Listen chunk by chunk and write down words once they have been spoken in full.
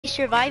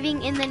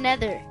surviving in the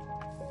nether.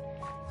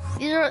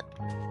 These are...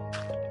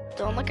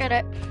 Don't look at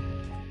it.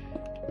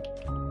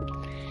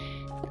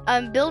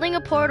 I'm building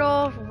a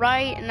portal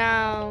right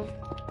now.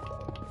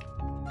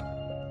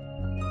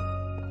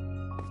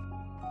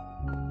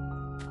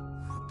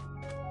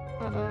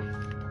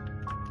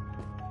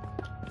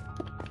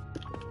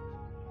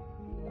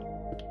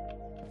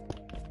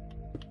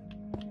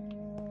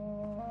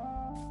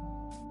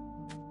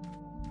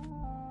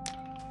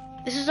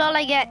 This is all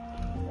I get.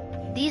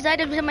 These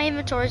items in my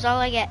inventory is all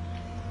I get.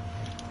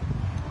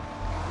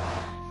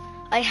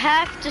 I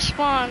have to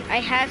spawn.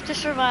 I have to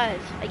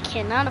survive. I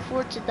cannot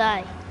afford to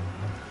die.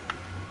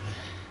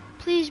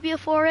 Please be a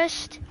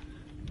forest.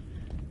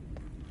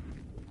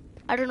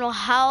 I don't know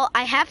how.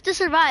 I have to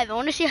survive. I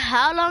want to see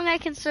how long I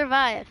can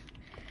survive.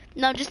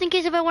 No, just in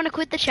case if I want to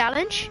quit the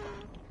challenge.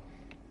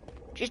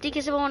 Just in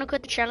case if I want to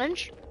quit the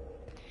challenge.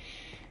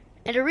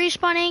 And a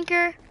respawn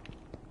anchor.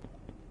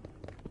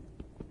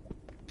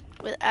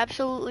 With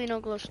absolutely no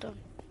glowstone.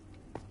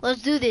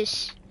 Let's do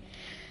this.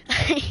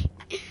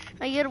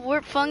 I get a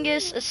warp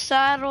fungus, a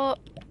saddle,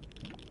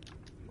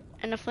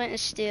 and a flint and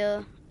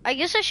steel. I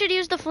guess I should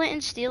use the flint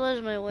and steel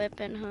as my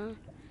weapon,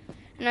 huh?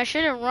 And I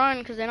shouldn't run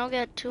because I don't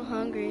get too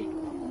hungry.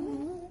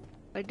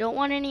 I don't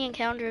want any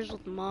encounters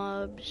with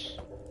mobs.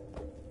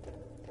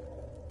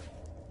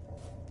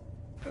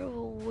 Bro,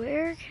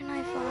 where can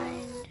I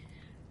find?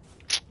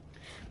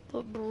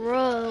 But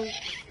bro,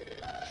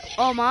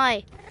 oh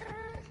my.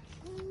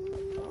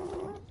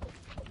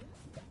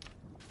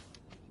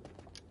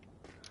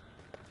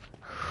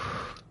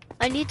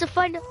 I need to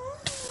find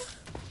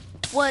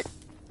what?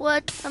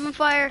 I'm on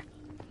fire.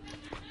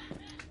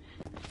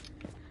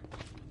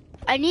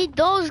 I need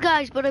those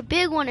guys, but a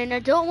big one, an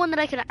adult one that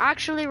I can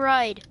actually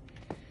ride.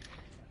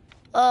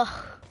 Ugh,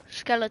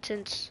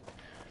 skeletons.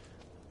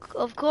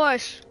 Of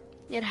course,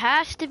 it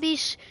has to be.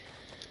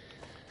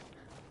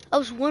 I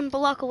was one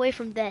block away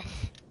from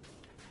death.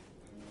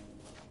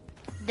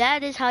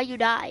 That is how you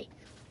die.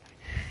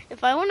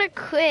 If I want to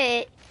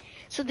quit,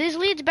 so this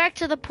leads back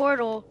to the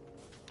portal.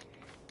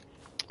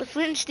 The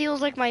flint and steel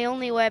is like my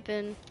only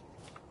weapon.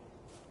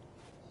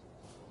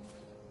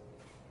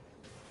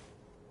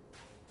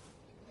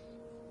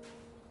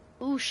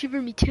 Ooh,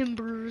 shiver me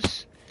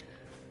timbers.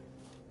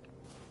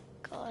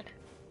 God.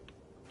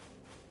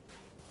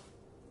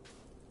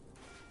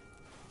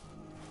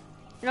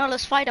 No,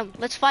 let's fight him.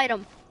 Let's fight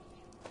him.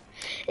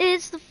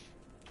 It's the...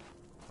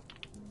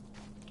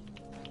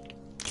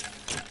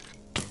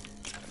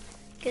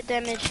 Get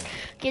damaged.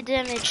 Get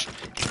damaged.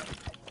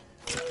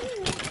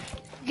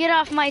 Get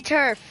off my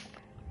turf.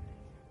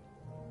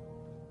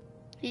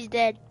 He's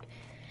dead.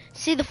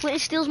 See, the flint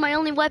and steel's my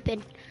only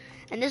weapon.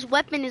 And this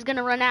weapon is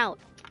gonna run out.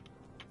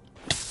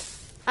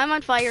 I'm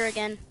on fire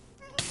again.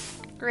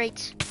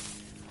 Great.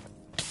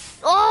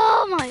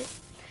 Oh my!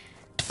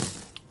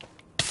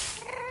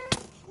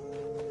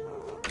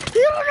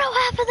 You don't know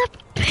half of the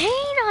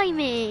pain I'm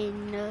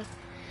in.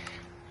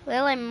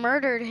 Well, I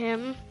murdered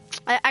him.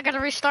 I gotta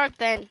restart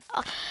then.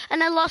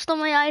 And I lost all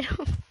my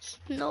items.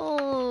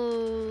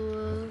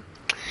 No.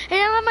 I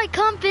don't have my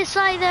compass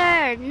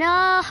either.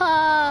 No.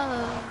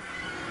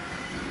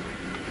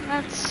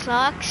 That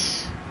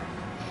sucks.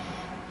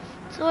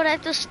 So I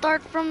have to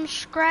start from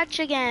scratch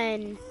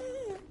again.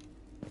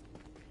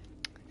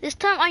 This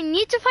time I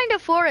need to find a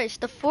forest.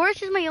 The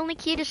forest is my only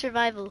key to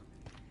survival.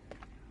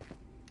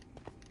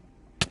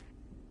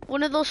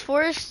 One of those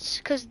forests,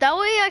 because that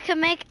way I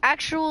can make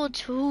actual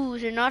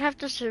tools and not have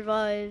to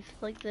survive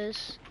like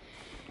this.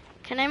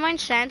 Can I mine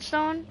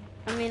sandstone?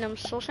 I mean,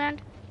 soul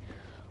sand?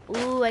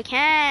 Ooh, I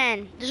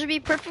can. This would be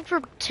perfect for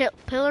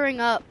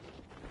pillaring up.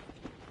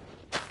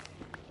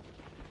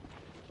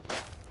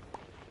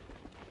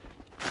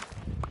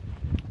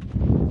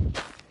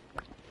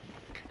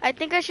 I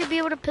think I should be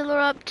able to pillar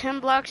up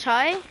 10 blocks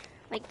high,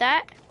 like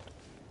that.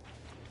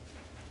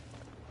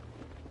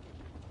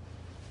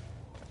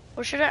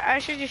 Or should I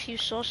should just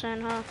use soul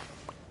sand, huh?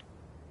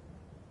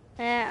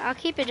 Yeah, I'll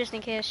keep it just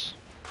in case.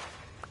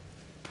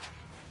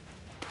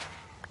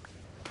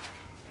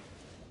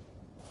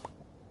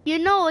 You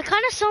know, it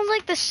kind of sounds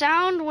like the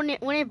sound when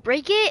it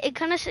break it. It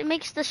kind of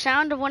makes the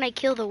sound of when I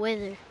kill the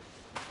wither.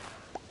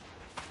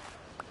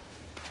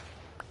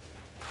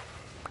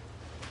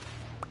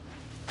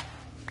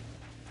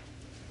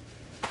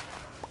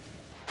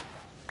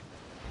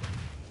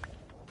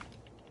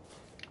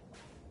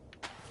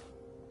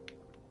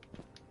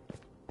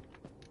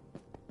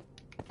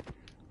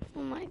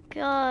 Oh my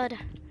god,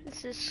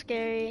 this is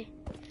scary.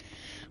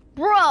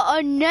 Bruh,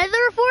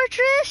 another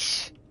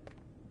fortress?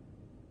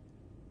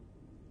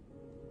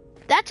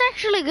 That's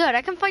actually good.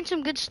 I can find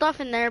some good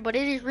stuff in there, but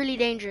it is really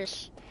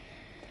dangerous.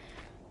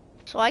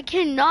 So I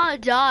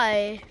cannot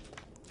die.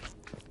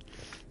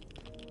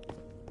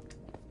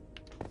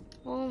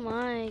 Oh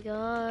my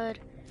god.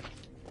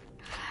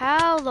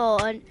 How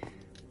though?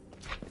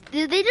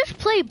 Did they just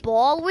play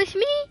ball with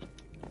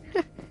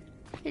me?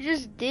 They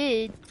just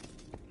did.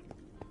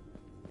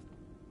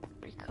 Oh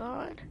my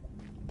god.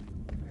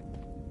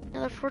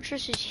 Another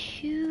fortress is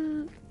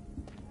huge.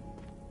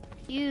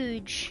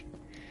 Huge.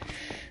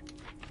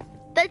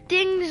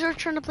 things are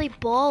trying to play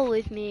ball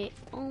with me.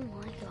 Oh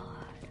my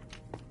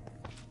god.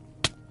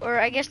 Or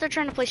I guess they're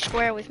trying to play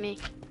square with me.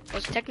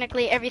 Because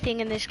technically everything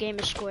in this game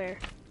is square.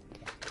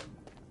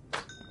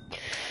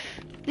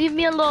 Leave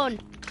me alone.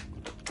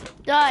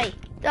 Die.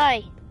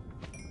 Die.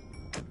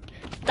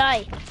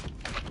 Die.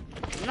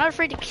 I'm not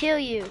afraid to kill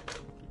you.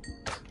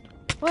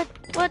 What?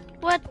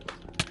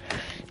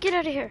 Get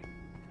out of here.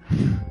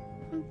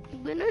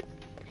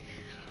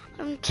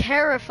 I'm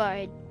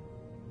terrified.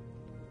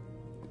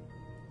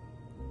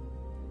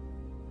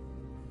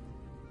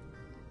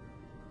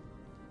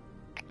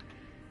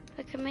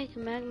 I can make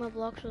magma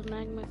blocks with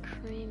magma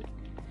cream.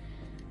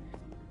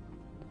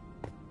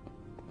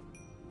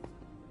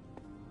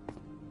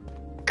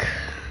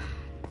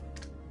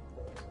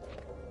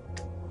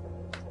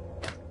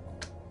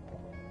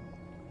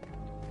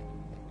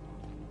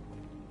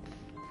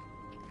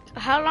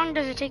 How long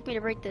does it take me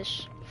to break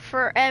this?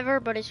 Forever,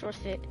 but it's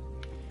worth it.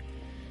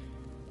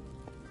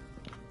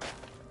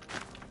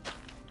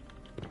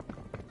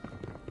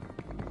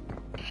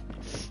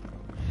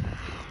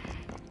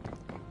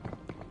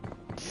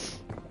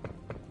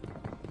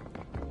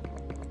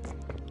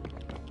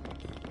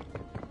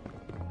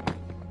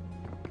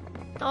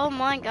 Oh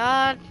my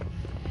god.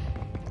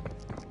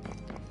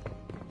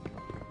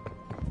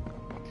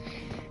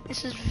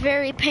 This is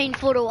very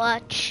painful to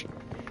watch.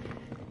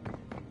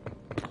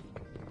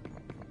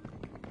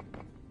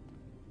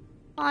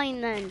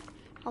 Fine then.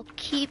 I'll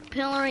keep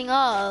pillaring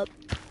up.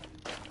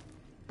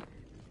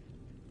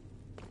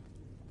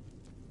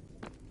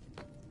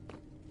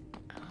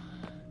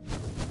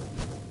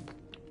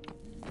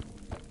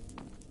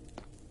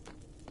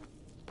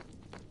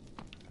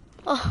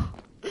 Oh.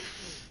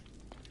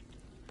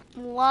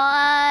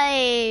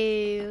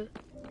 Why?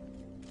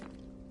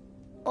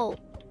 Oh.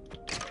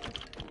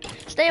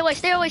 Stay away,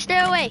 stay away, stay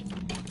away.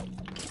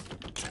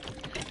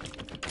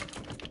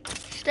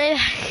 Stay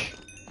back.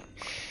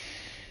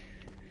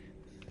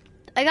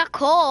 I got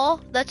coal.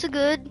 That's a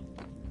good.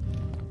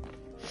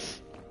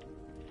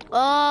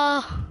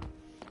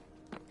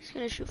 He's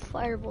gonna shoot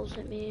fireballs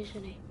at me,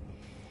 isn't he?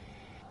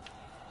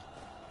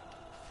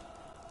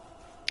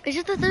 It's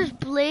just that there's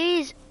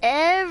blaze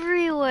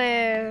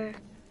everywhere.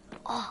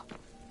 Oh.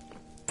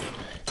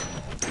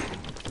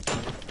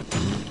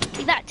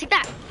 Take that, take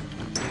that.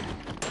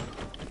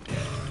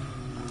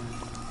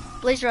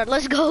 Blaze rod,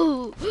 let's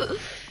go.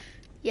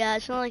 Yeah,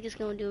 it's not like it's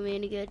gonna do me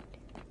any good.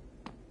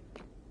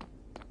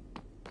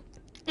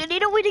 I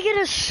need a way to get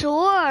a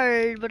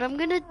sword, but I'm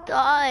gonna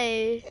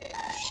die.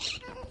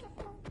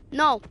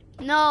 No,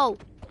 no,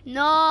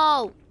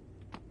 no.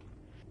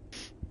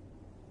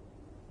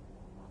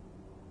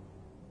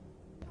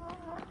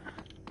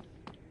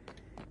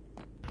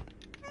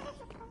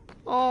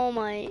 Oh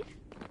my.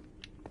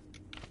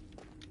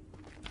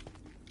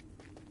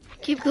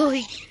 Keep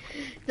going.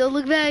 Don't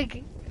look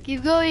back.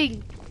 Keep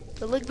going.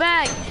 Don't look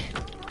back.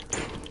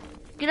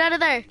 Get out of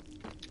there.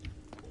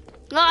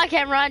 No, I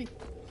can't run.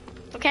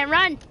 I can't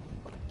run.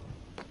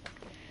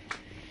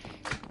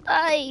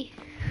 I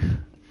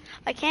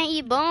can't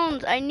eat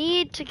bones. I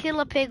need to kill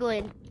a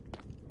piglin.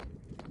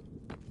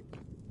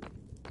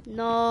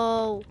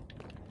 No.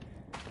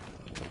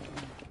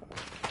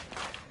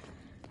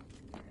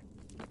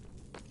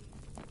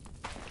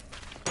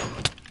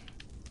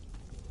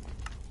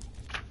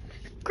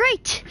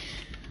 Great.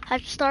 I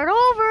have to start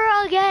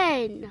over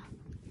again.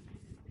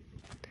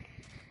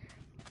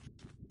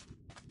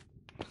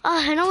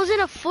 And I was in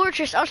a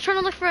fortress. I was trying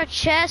to look for a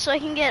chest so I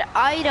can get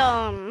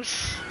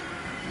items.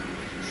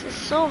 This is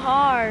so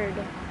hard.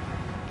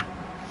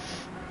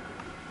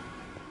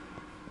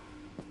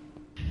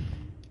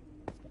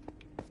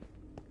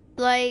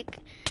 Like,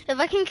 if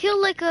I can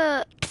kill like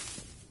a...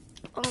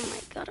 Oh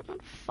my god, I'm on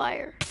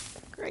fire.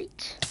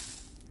 Great.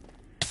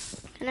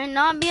 Can I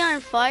not be on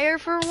fire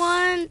for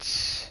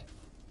once?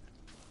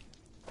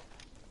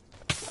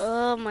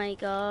 Oh my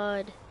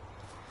god.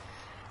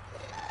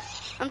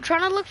 I'm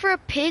trying to look for a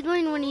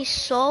piglin when he's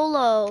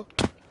solo.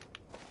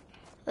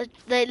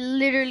 That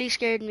literally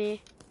scared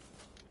me.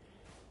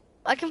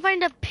 I can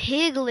find a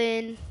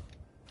piglin.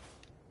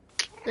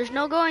 There's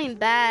no going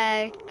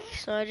back,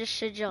 so I just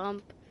should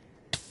jump.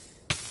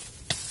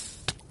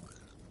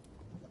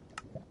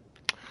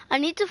 I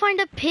need to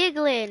find a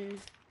piglin.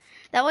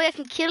 That way I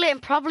can kill it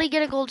and probably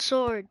get a gold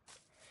sword.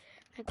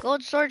 A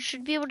gold sword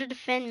should be able to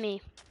defend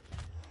me.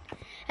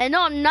 And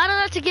no, I'm not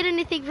allowed to get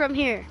anything from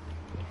here.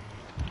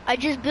 I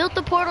just built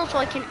the portal so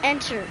I can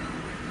enter.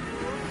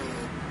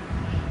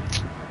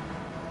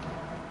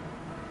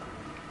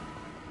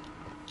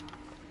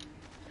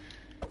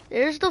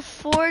 There's the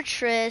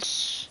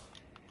fortress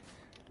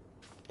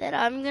that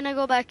I'm gonna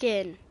go back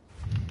in.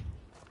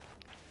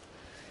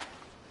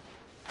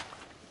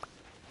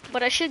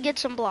 But I should get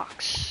some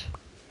blocks.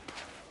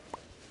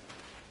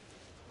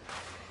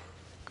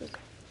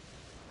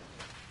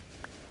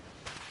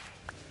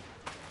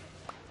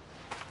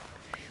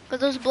 With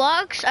those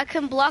blocks, I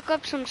can block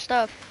up some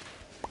stuff.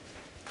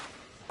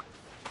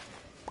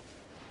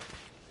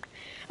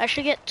 I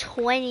should get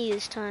 20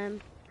 this time.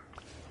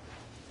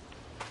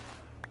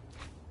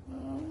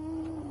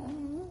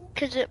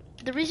 because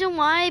the reason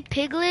why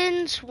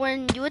piglins,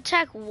 when you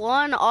attack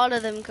one, all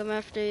of them come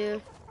after you.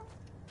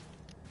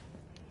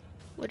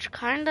 Which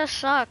kinda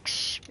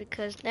sucks,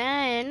 because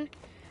then,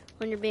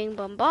 when you're being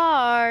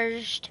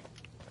bombarded,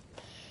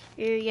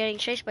 you're getting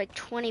chased by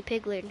 20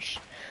 piglins.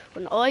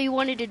 When all you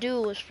wanted to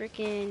do was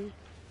freaking,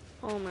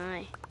 oh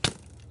my.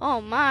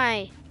 Oh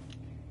my.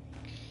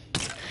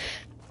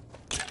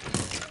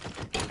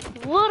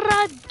 What'd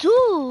I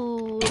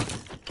do?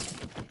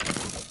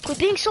 Quit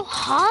being so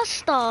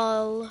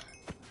hostile.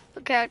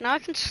 Okay, now I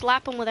can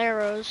slap him with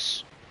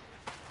arrows.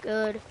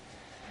 Good.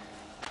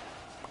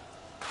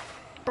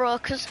 Bro,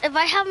 because if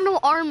I have no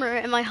armor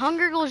and my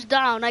hunger goes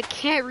down, I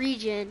can't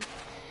regen.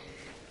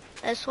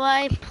 That's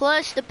why,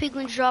 plus the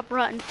piglins drop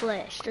rotten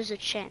flesh. There's a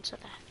chance of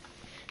that.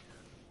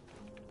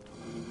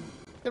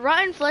 The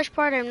rotten flesh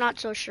part, I'm not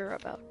so sure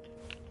about.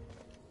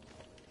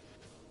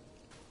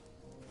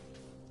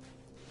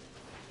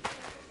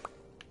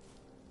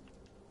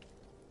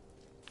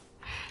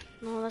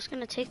 No, that's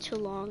gonna take too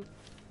long.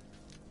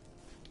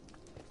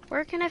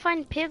 Where can I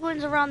find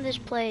piglins around this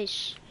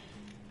place?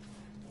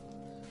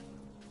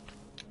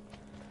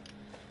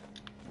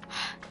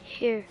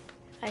 Here.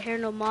 I hear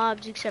no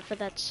mobs except for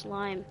that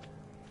slime.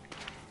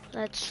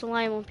 That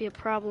slime won't be a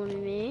problem to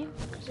me,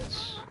 because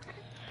it's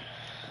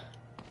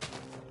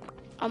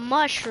a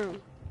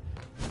mushroom.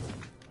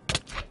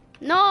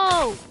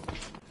 No!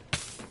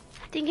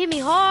 Thing hit me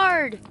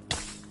hard!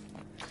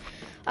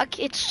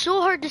 It's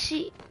so hard to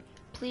see.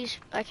 Please,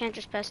 I can't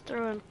just pass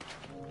through him.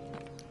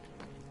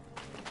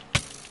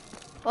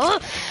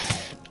 Oh!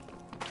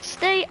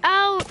 Stay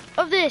out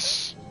of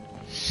this!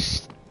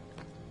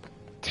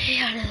 Stay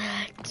out of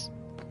that.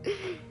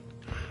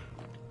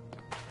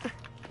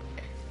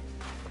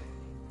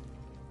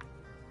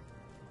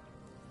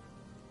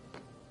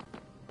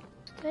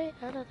 Stay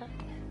out of that.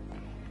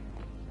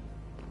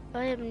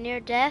 I am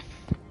near death.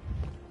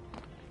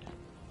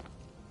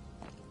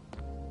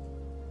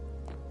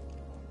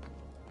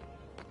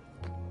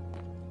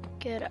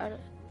 Get out of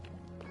it.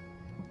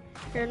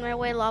 You're in my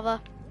way,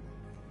 lava.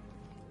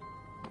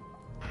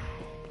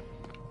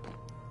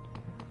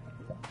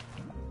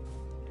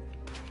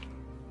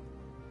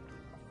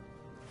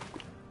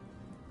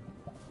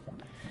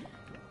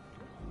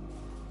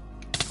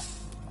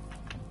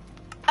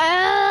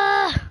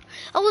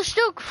 I was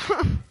still.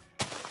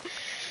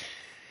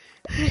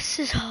 This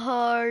is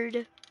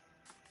hard.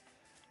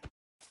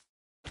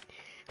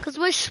 Cause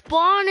my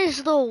spawn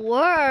is the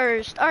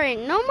worst. Alright,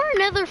 no more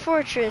Nether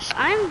Fortress.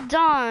 I'm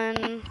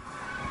done.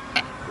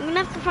 I'm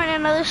gonna have to find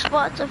another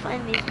spot to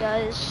find these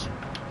guys.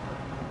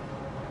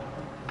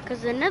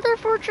 Cause the Nether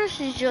Fortress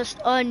is just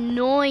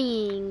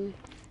annoying.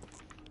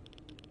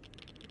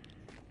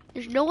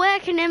 There's no way I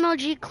can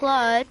MLG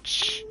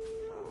clutch.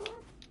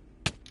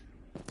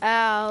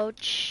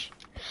 Ouch.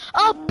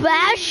 A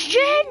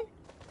bastion?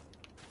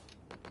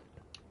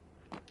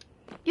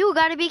 You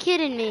gotta be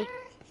kidding me.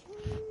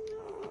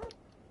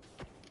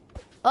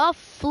 A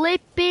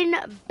flippin'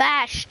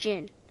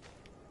 bastion.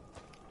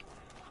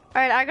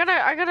 Alright, I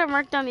gotta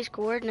mark down these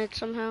coordinates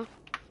somehow.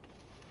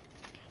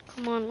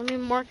 Come on, let me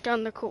mark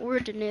down the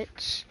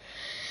coordinates.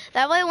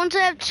 That way, once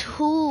I have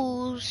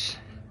tools,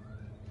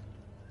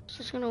 is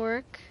this gonna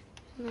work?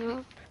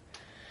 Nope.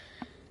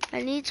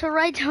 I need to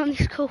write down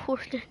these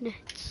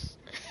coordinates.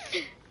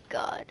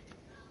 God.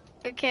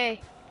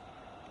 Okay.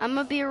 I'm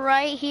gonna be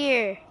right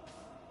here,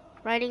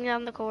 writing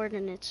down the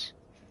coordinates.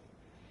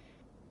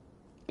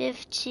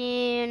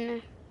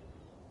 15,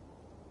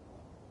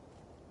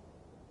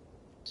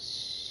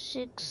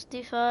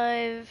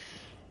 65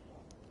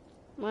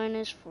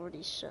 minus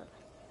 47.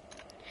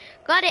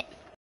 Got it.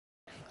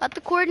 Got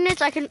the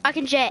coordinates. I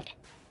can jet.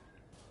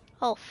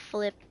 Oh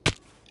flip.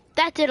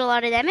 That did a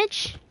lot of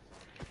damage.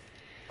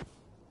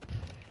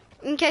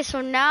 Okay, so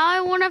now I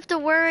won't have to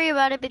worry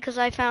about it because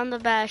I found the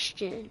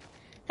bastion.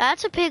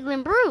 That's a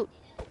piglin brute.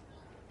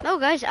 No,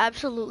 guys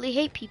absolutely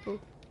hate people.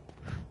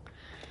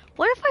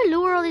 What if I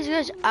lure all these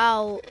guys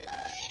out?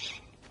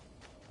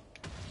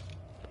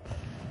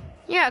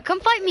 Yeah, come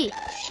fight me.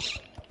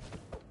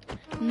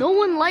 No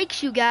one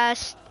likes you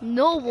guys.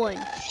 No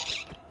one.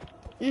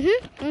 Yeah,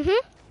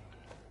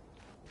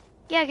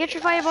 get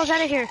your fireballs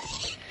out of here.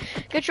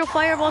 Get your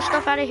fireball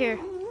stuff out of here.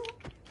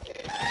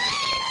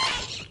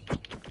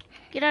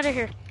 Get out of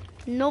here.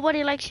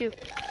 Nobody likes you.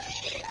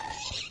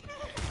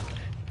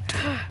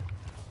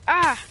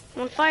 Ah,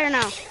 I'm on fire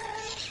now.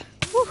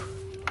 Whew.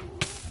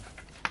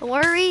 Don't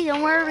worry.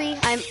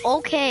 I'm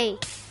okay.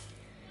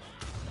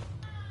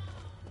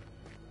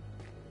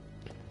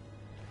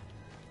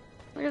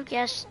 What have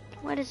guessed?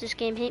 Why does this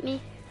game hate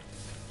me?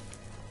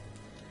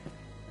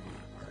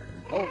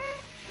 Oh,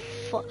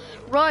 fuck.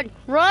 Run!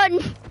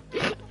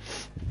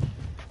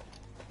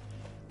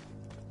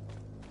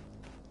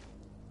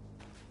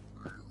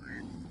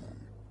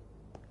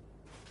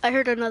 I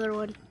heard another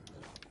one.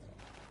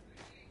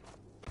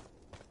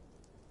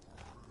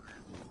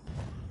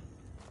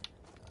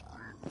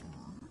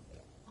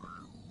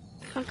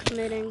 I'm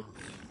committing.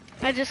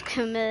 I just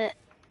commit.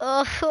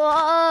 Ugh.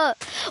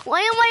 Why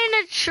am I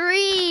in a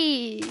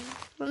tree?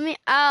 Let me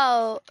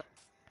out.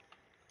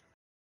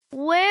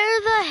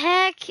 Where the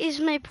heck is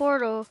my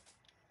portal?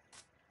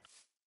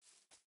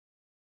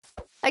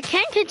 I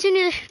can't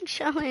continue the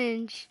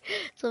challenge.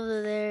 It's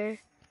over there.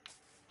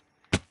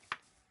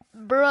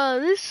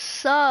 Bro, this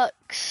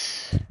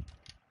sucks.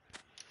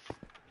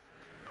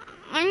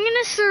 I'm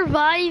gonna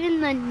survive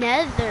in the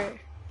nether.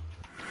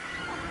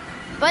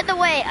 By the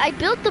way, I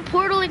built the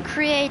portal in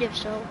creative,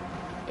 so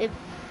if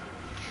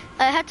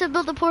I had to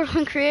build the portal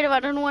in creative, I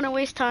don't want to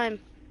waste time.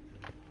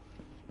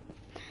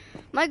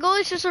 My goal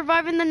is to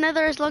survive in the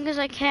nether as long as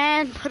I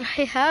can, but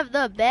I have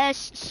the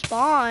best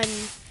spawn.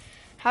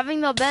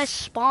 Having the best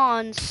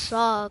spawn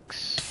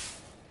sucks.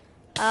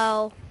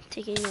 Ow,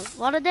 taking a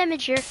lot of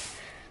damage here.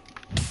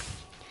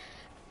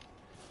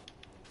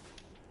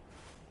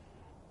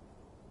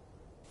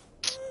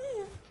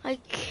 I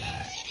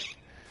can't.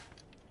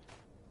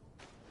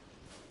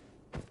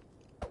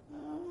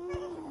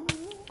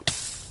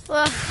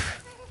 Well,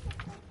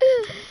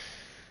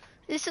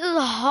 this is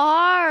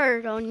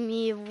hard on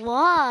me.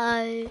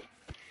 Why?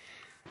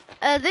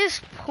 At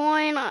this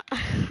point,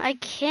 I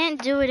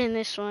can't do it in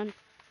this one.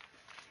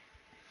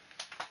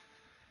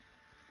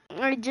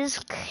 I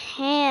just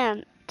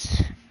can't.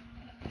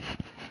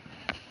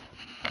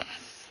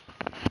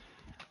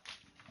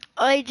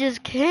 I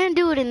just can't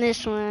do it in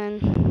this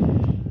one.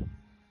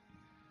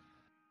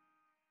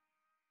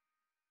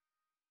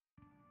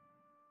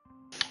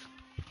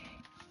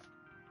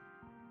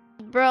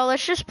 Bro,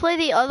 let's just play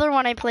the other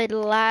one I played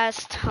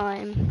last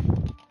time.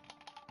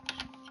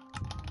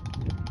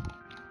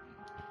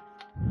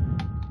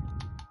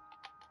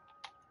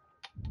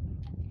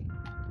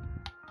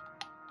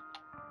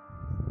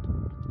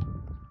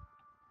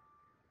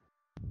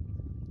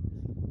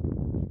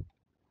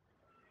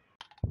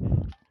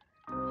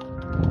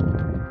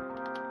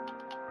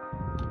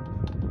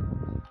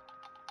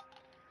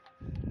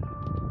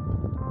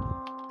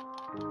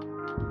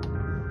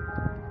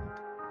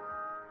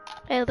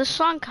 Hey, this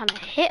song kinda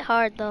hit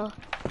hard though.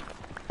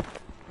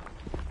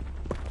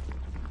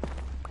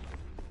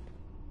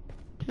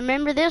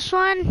 Remember this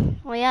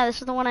one? Oh yeah,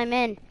 this is the one I'm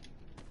in.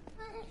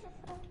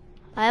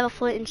 I have a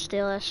flint and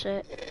steel, that's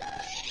it.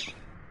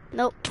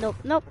 Nope, nope,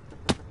 nope.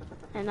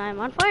 And I'm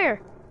on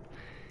fire.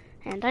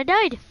 And I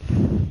died.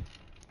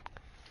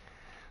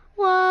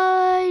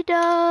 Why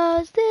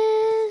does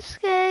this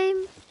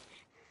game...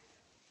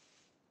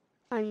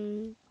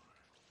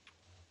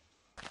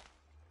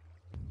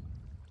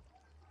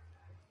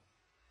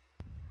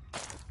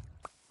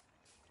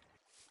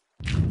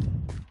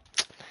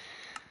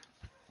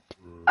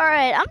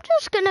 Alright, I'm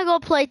just gonna go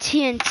play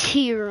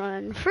TNT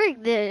Run.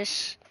 Freak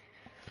this.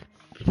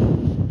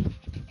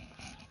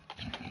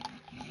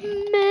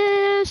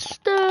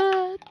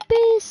 Mr.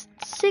 Beast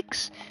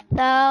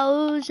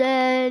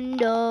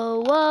 6000,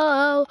 oh,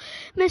 whoa.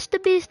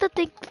 Mr. Beast, I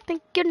think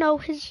you know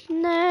his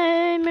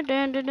name.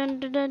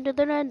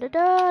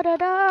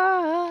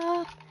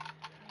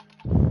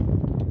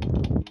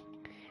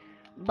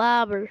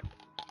 Bobber.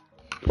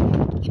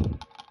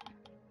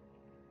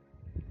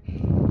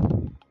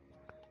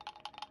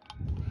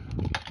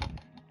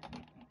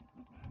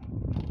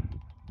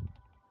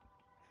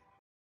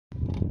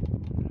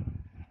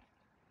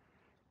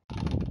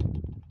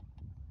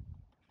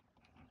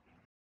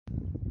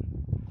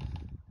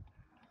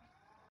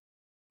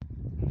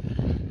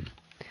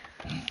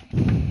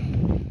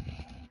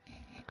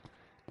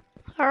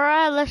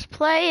 Alright, let's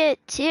play it.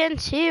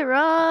 TNT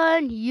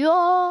Run,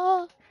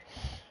 yo.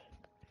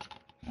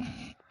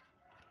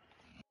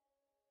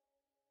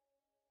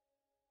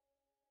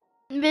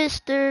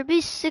 Mr.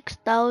 Beast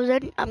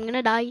 6000, I'm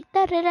gonna die.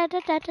 Da da da da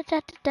da da da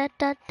da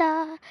da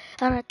da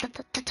da da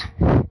da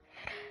da.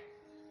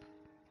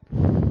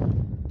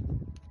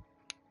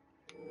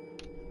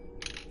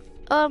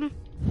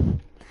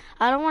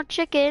 I don't want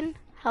chicken.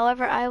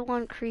 However, I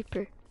want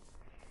creeper.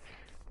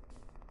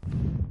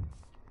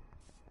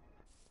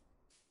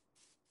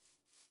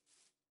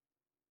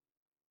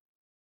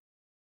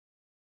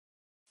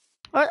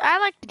 Or I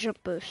like the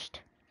jump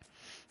boost.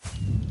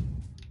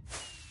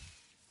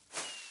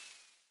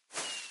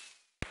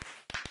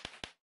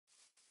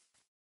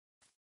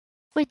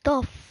 Wait,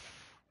 why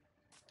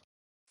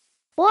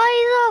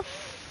the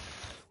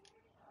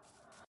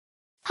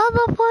how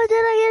the fuck did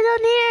I get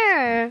on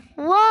here?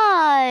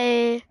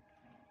 Why?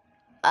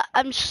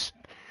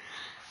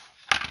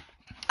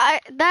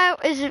 That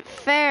isn't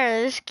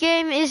fair. This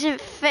game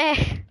isn't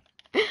fair.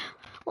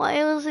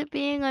 Why was it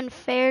being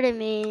unfair to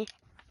me?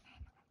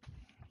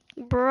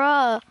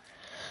 Bruh.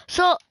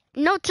 So,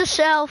 note to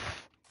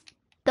self,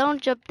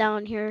 don't jump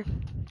down here.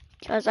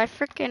 Cause I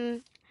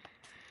freaking...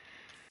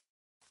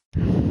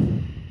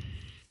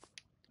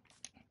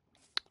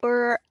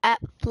 We're at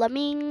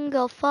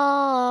Flamingo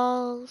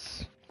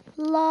Falls.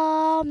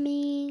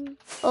 Flamingo.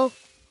 Oh.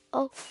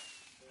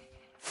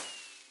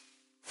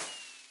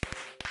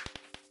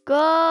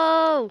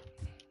 Go!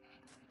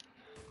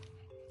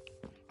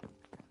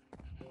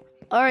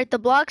 Alright, the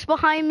blocks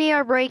behind me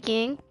are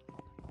breaking.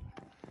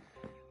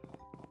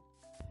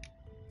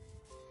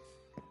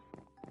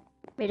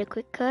 Made a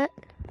quick cut.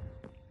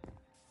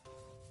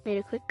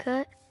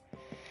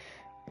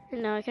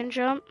 And now I can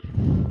jump.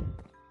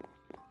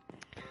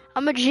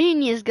 I'm a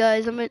genius,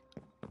 guys. I'm a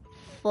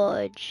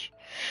fudge.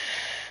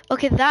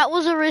 Okay, that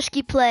was a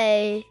risky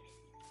play.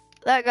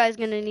 That guy's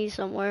gonna need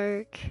some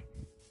work.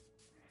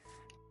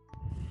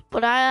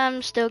 But I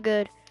am still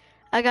good.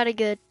 I got it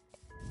good.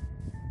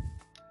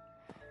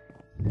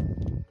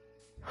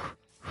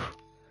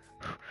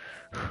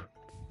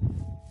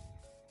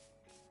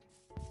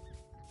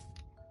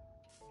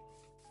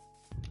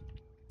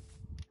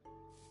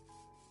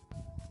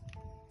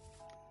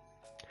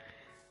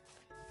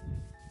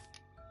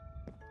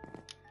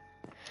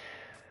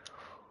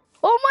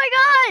 Oh my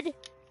god!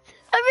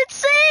 I'm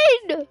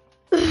insane!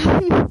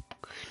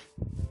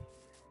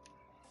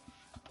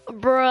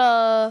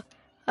 Bruh,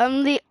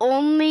 I'm the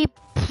only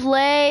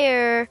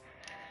player.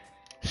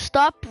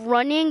 Stop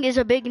running is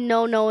a big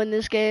no-no in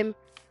this game.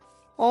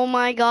 Oh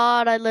my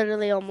god, I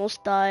literally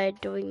almost died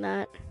doing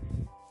that.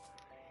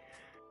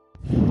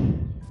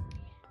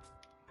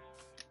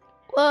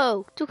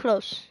 Whoa, too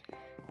close.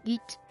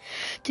 Yeet.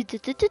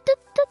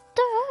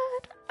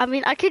 I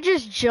mean, I could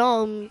just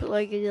jump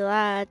like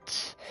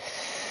that.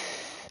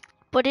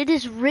 But it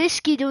is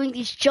risky doing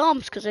these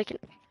jumps because I can.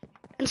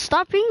 And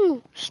stop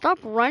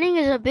running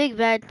is a big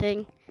bad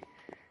thing.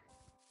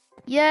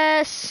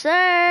 Yes,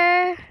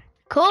 sir.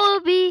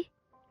 Kobe.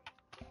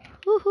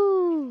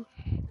 Woohoo.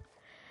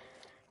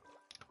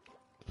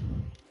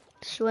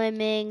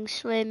 Swimming,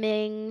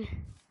 swimming.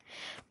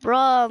 Bro,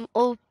 I'm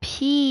OP.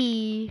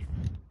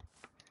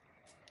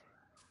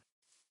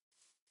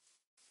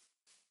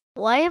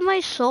 Why am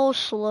I so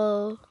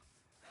slow?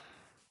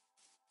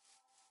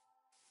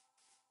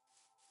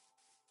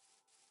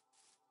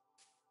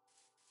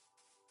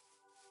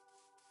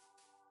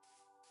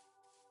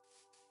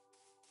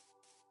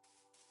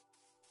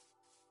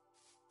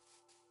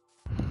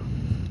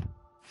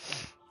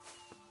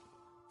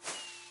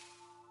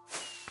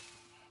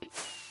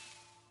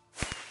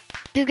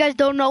 These guys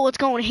don't know what's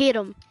going to hit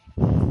them.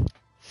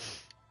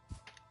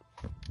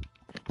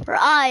 For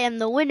I am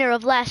the winner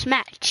of last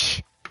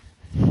match.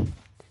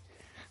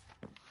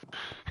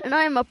 And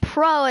I am a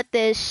pro at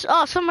this.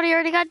 Oh, somebody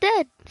already got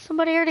dead.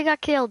 Somebody already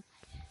got killed.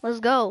 Let's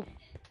go.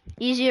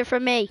 Easier for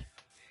me.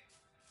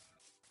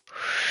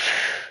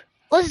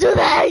 Let's do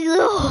that.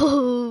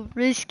 Oh,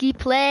 risky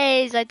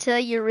plays. I tell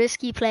you,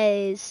 risky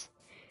plays.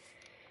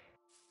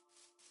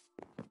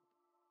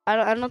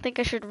 I don't think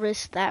I should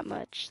risk that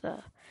much,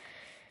 though.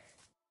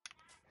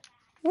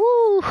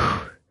 Woo!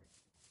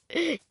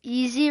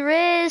 Easy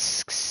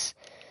risks.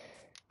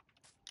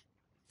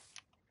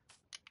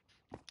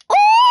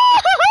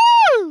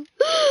 Oh!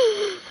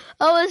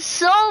 I was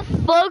so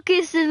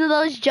focused into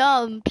those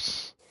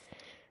jumps.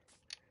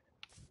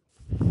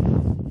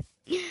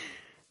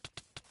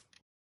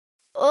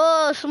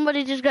 Oh,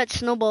 somebody just got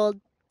snowballed.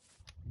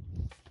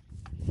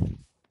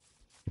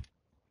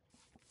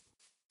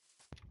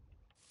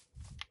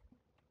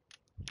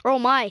 Oh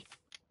my.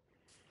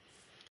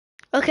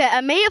 Okay,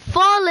 I may have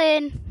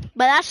fallen,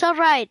 but that's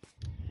alright.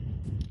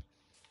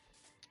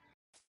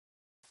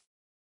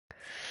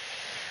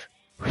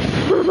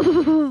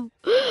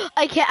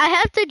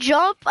 I have to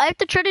jump. I have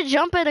to try to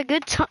jump at a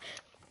good time.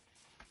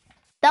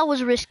 That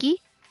was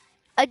risky.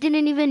 I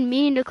didn't even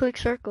mean to click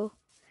circle.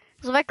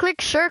 So if I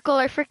click circle,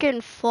 I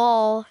freaking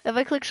fall. If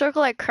I click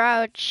circle, I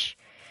crouch.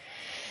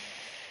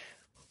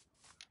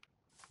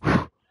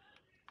 Oh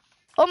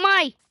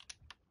my!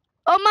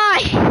 Oh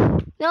my!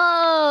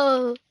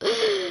 No!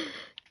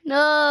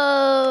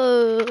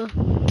 No!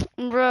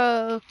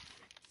 Bro.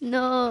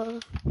 No.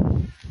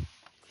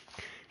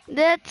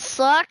 That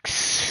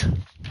sucks.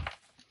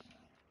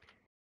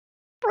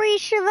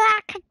 Reach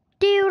that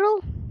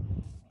doodle.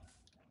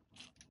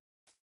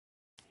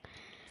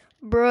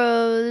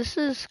 Bro, this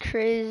is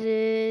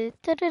crazy.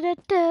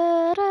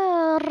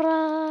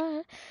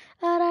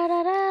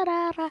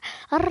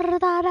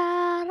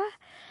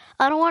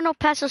 I don't want no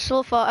passive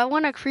sulfa. I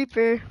want a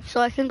creeper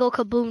so I can go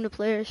kaboom to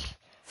players.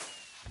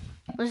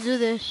 Let's do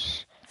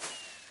this.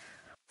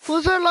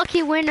 Who's our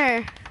lucky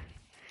winner?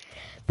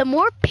 The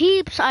more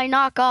peeps I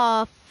knock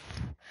off.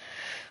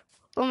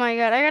 Oh my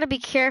god, I gotta be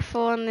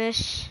careful on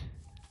this.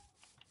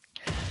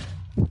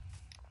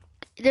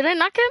 Did I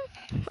knock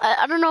him?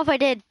 I don't know if I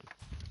did.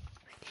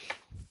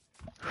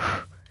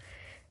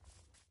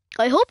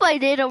 I hope I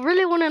did. I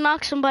really want to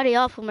knock somebody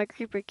off with my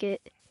creeper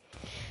kit.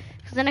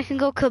 So then I can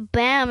go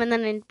kabam and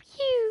then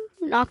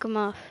knock him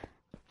off.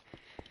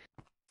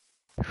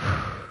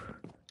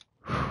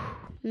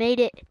 Made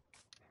it.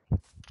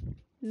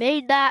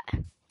 Made that.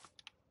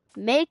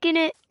 Making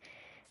it.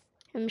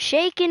 I'm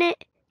shaking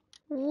it.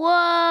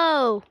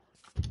 Whoa.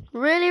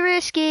 Really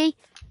risky.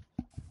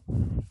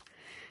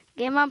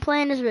 Game I'm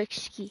playing is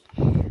risky.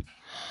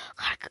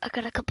 I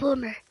got a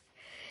kaboomer.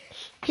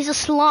 He's a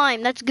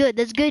slime. That's good.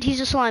 That's good. He's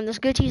a slime. That's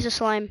good. He's a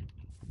slime.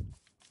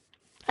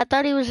 I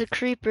thought he was a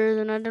creeper,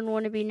 then I didn't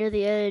want to be near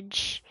the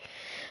edge.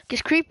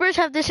 Because creepers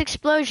have this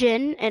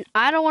explosion, and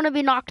I don't want to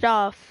be knocked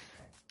off.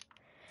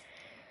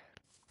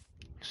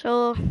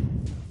 So,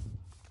 I'm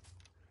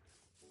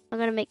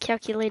going to make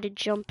calculated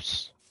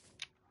jumps.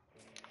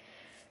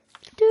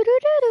 Doo -doo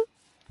 -doo -doo.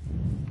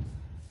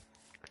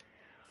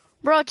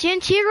 Bro,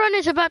 TNT run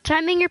is about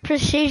timing your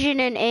precision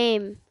and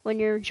aim when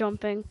you're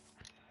jumping.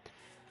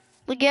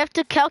 Like you have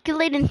to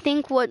calculate and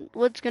think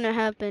what's gonna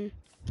happen.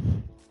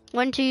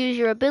 When to use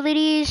your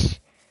abilities.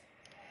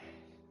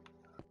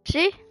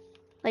 See?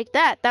 Like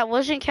that. That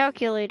wasn't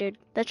calculated.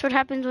 That's what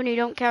happens when you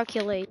don't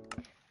calculate.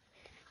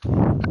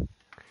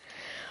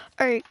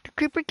 Alright, the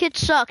creeper kit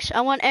sucks.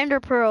 I want ender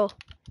pearl.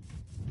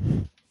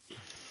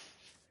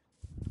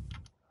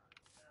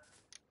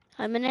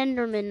 I'm an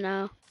enderman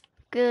now.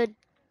 Good.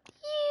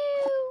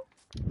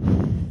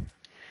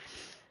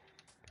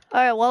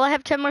 Alright, well I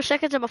have 10 more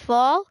seconds, I'm gonna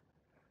fall.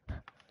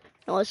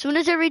 Well, as soon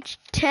as I reach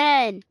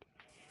 10.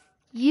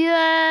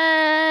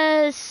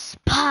 Yes!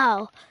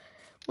 Pow!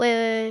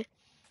 Wait.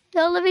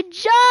 No, let me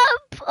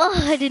jump!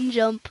 Oh, I didn't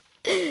jump.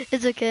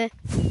 It's okay.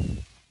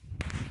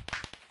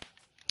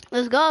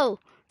 Let's go.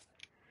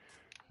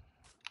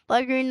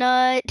 Bugger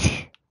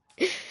nut.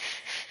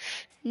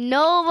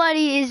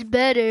 Nobody is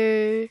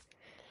better.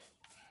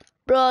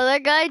 Bro,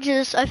 that guy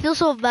just, I feel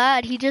so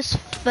bad. He just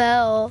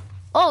fell.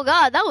 Oh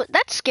god,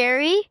 that's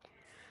scary.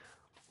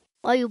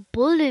 Why you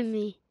bullying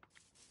me?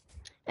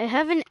 I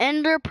have an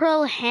ender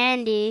pearl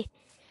handy.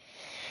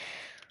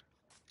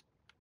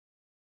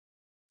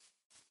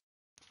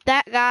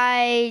 That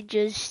guy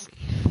just,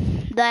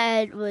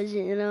 that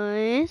wasn't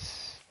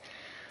nice.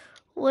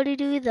 What did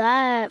he do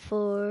that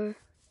for?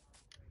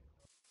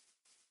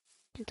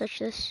 Can touch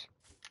this.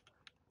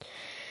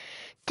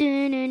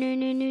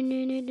 I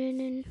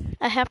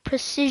have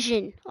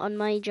precision on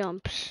my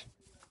jumps.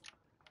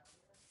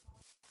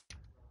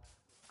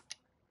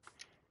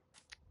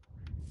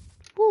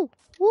 Woo,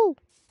 woo.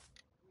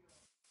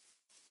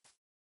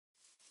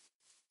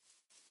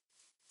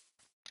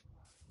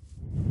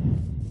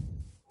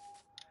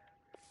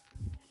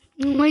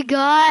 Oh my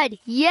god,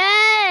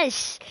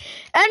 yes!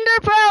 Ender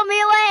Pearl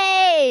me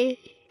away!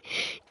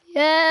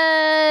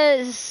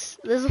 Yes!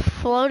 There's a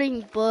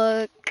floating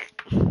book.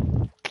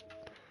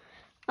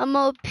 I'm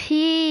OP.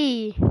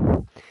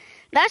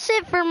 That's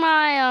it for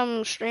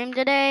my stream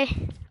today.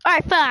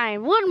 Alright,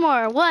 fine. One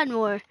more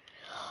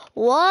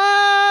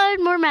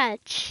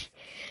match.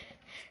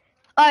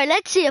 Alright,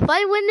 let's see. If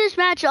I win this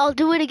match, I'll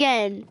do it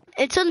again.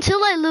 It's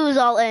until I lose,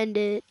 I'll end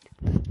it.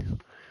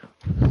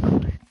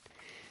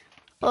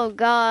 Oh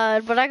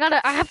god, but I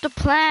have to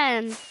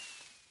plan.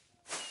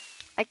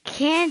 I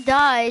can't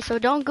die, so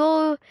don't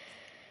go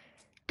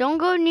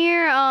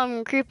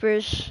near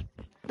creepers.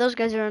 Those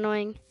guys are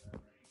annoying.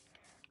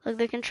 Like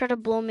they can try to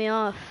blow me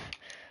off.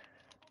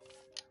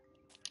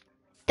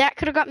 That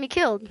could have got me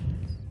killed.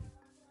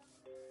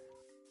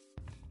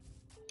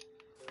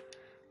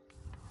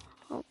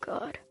 Oh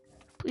god.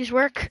 Please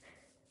work.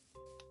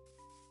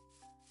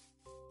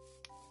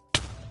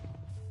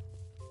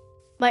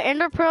 My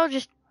ender pearl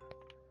just,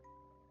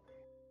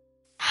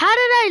 how did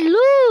I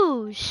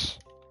lose?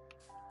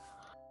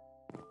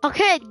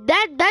 Okay,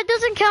 that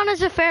doesn't count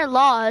as a fair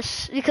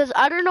loss because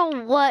I don't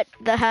know what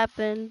that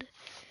happened.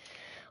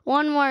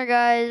 One more,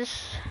 guys.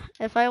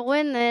 If I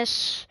win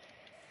this.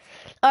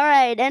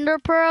 Alright, ender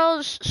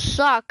pearls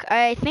suck.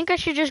 I think I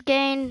should just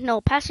gain, no,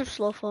 passive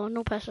slow fall.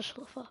 No passive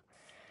slow fall.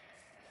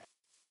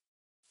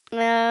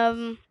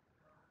 I'm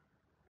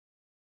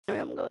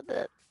gonna go with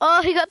that.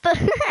 Oh, he got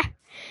the,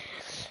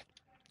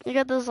 he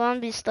got the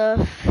zombie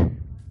stuff.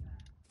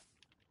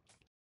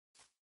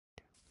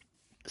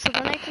 So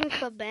then I can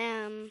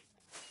kabam.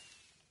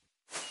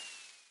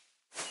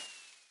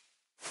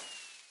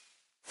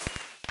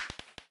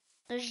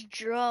 There's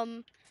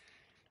drum.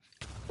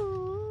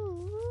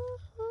 Ooh,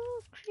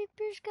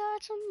 creepers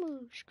got some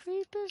moves.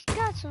 Creepers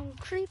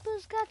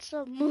got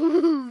some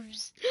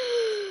moves.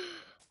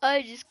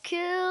 I just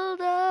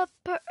killed a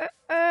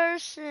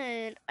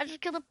person. I just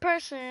killed a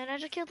person.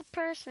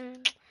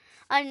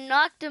 I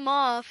knocked him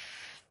off.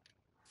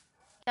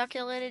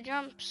 Calculated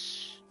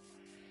jumps.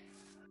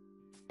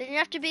 Then you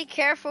have to be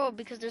careful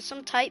because there's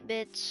some tight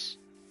bits.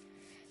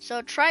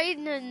 So try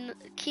to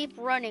keep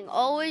running.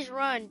 Always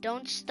run.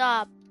 Don't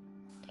stop.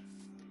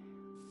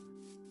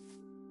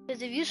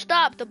 Because if you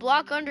stop, the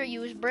block under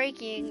you is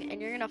breaking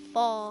and you're gonna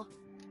fall.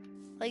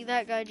 Like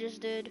that guy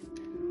just did.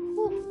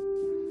 Whew.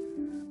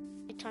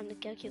 Need time to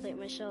calculate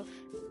myself.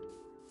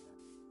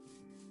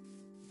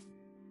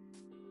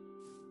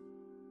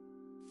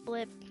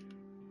 Blip.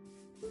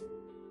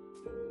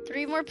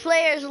 3 more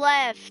players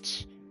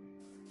left.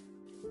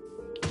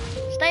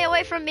 Stay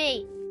away from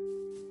me.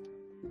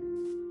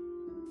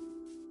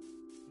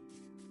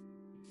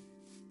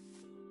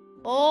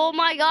 Oh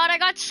my god, I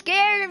got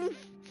scared.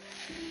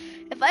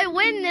 If I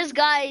win this,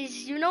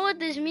 guys, you know what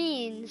this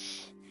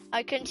means.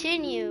 I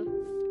continue.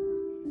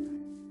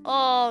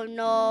 Oh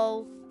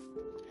no.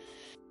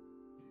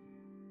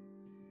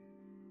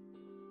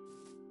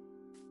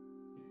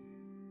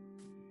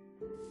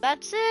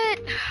 That's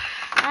it.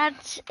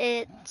 That's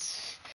it.